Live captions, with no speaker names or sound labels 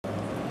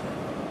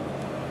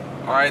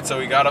Alright, so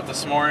we got up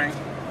this morning.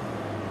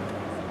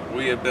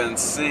 We have been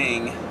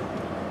seeing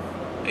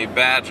a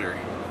badger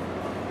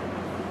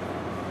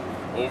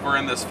over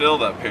in this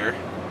field up here.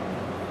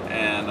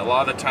 And a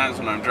lot of the times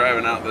when I'm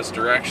driving out this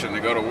direction to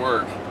go to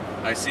work,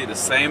 I see the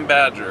same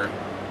badger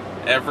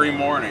every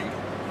morning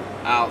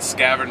out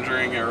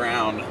scavenging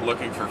around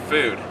looking for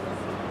food.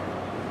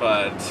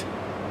 But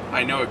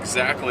I know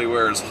exactly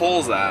where his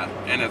hole's at,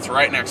 and it's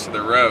right next to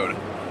the road.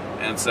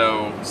 And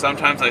so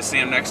sometimes I see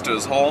him next to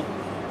his hole,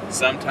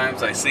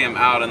 sometimes I see him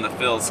out in the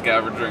field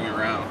scavenging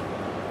around.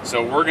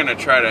 So we're gonna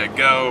try to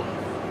go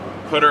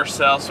put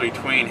ourselves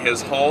between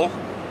his hole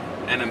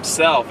and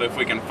himself if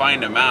we can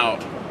find him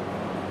out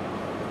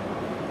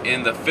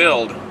in the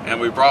field,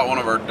 and we brought one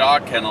of our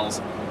dog kennels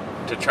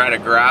to try to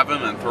grab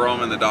him and throw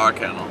him in the dog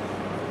kennel.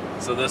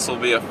 So this will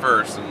be a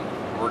first,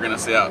 and we're gonna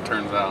see how it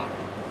turns out.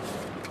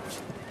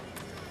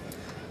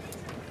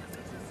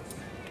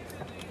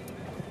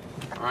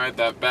 Alright,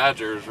 that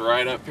badger is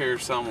right up here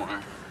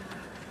somewhere.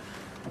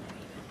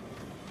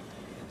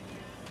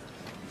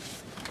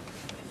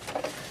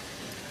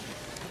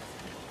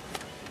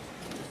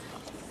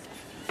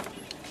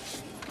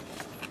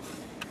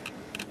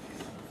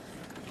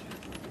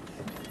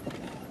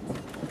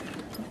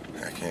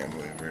 I can't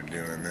believe we're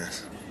doing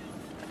this.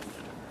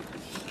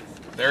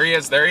 There he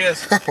is, there he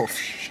is. Oh,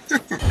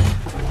 shoot.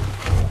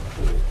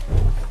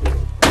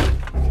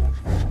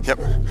 Yep.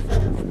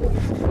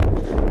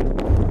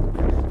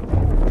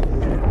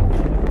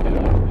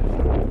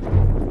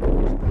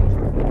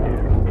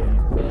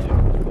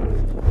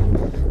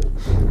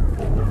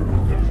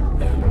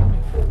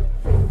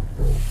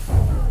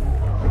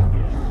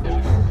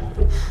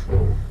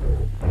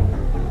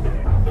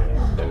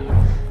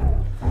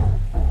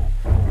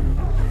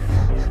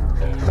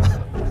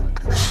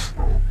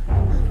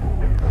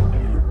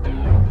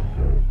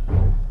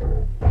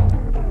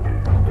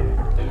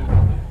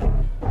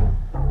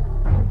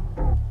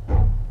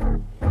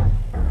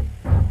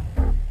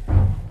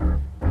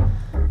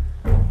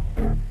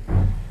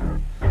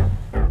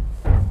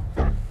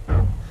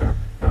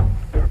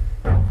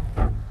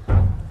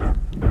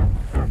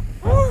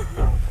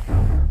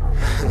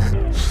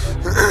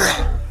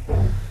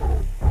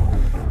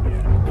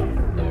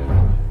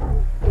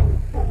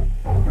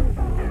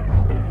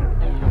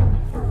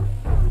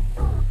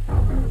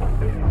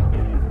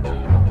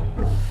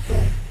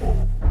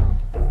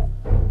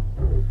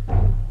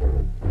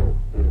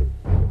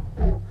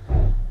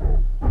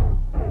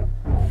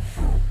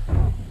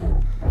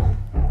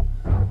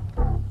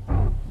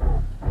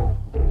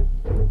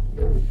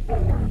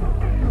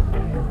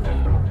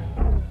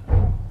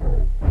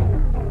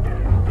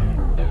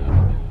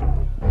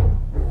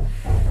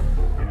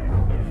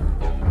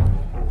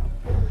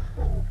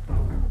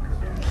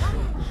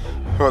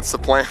 What's the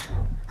plan?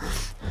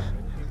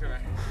 Okay.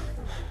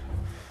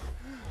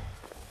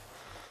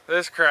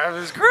 This crap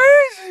is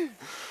crazy!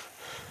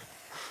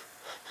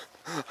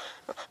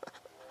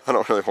 I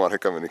don't really want to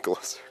come any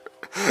closer.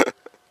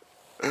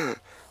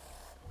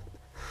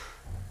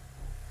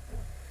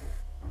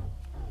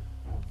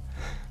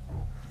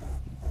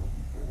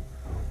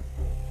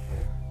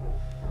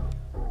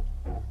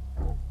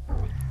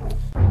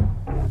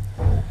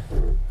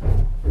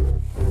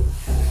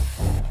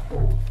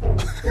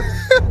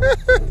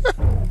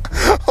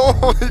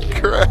 Holy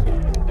crap.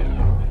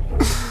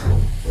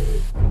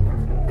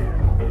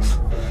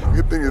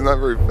 Good thing he's not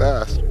very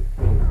fast.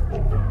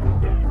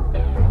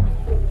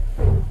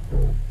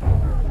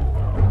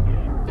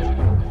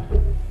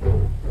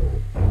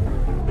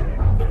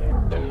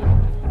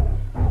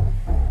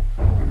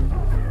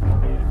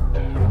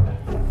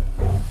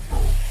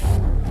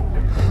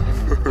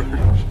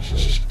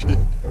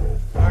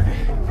 Okay.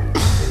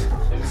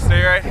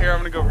 Stay right here, I'm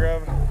gonna go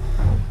grab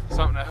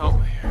something to help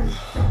me here.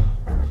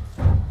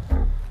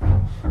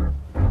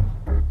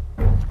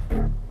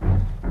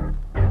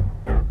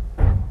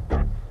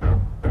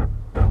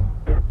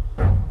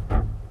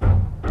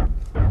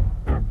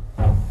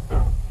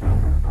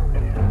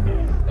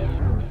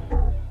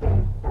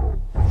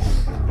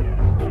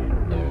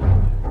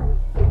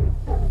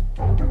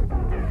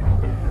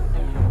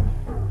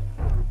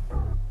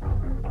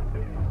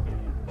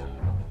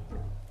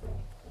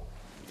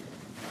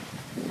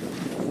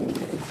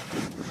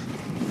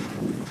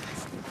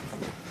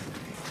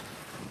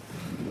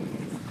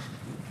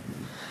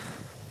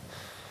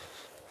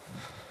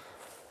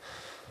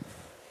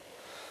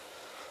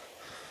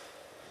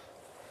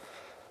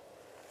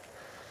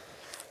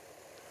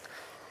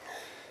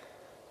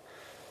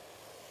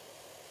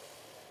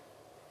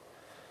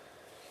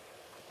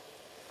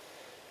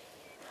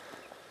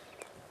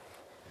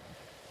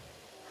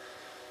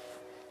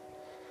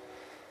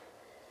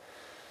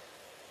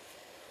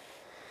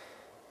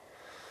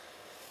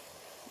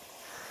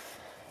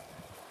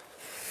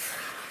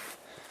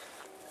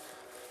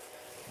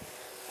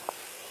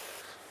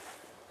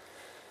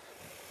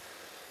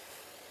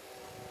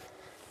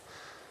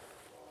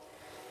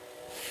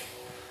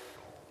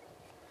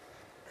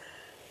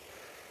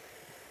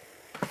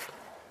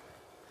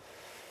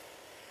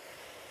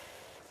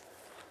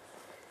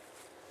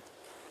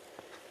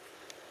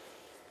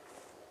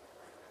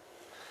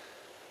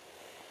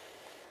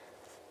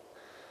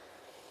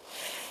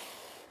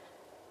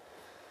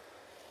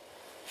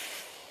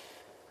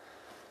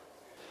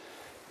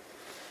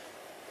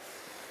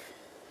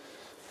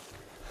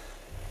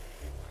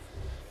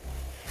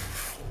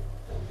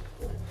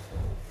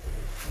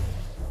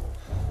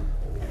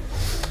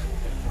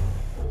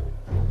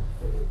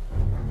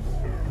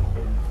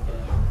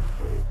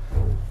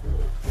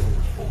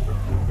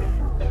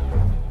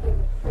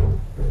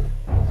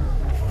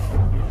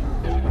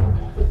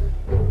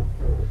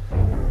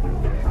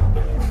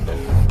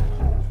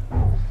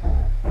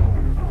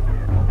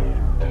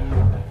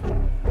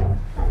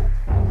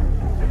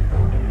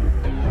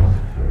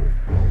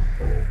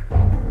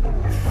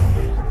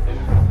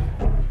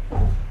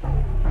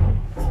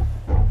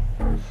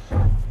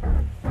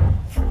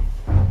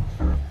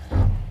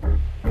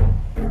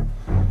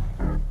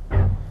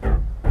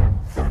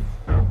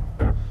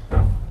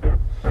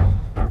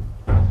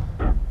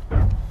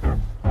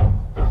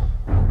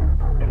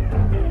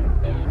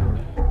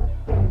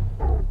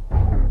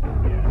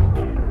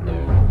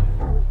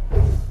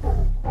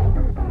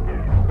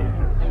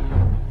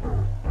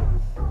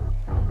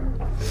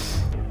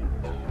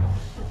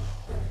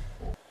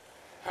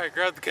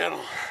 grab the kennel.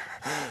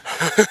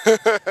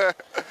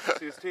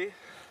 See his teeth?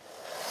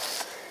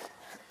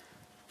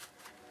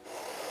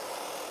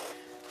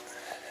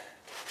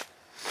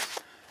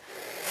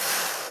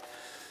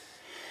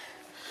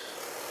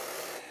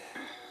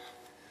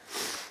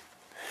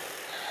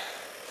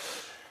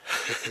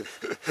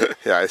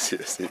 Yeah, I see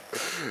his teeth.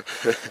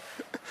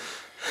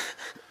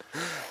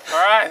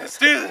 Alright, let's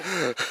do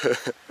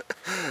this.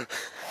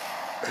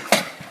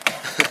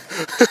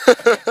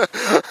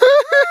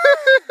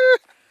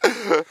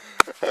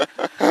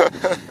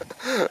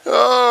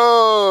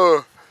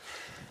 Oh,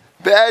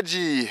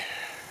 Badgie.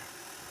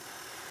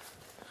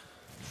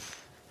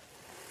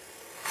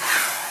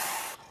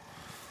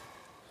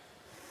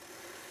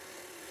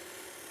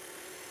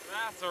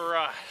 That's a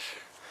rush.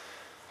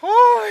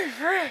 Holy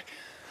frick.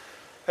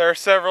 There are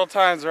several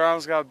times where I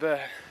almost got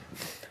bit.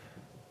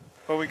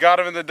 But we got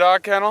him in the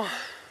dog kennel.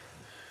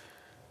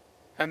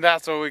 And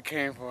that's what we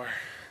came for.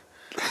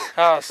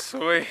 How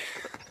sweet.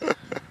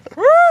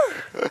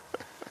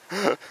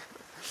 Woo!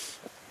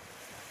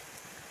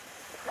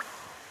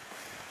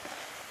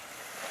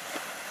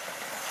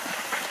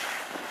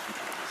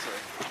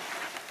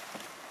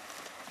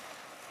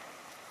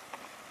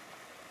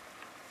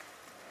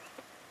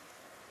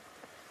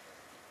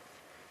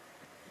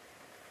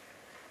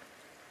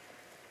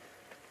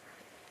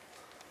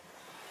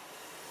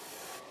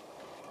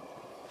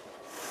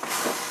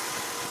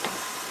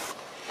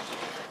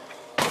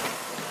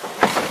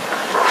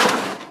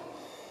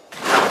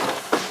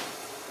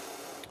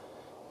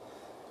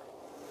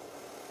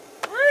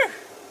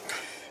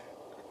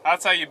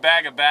 That's how you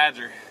bag a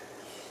badger.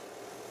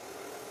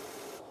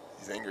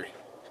 He's angry.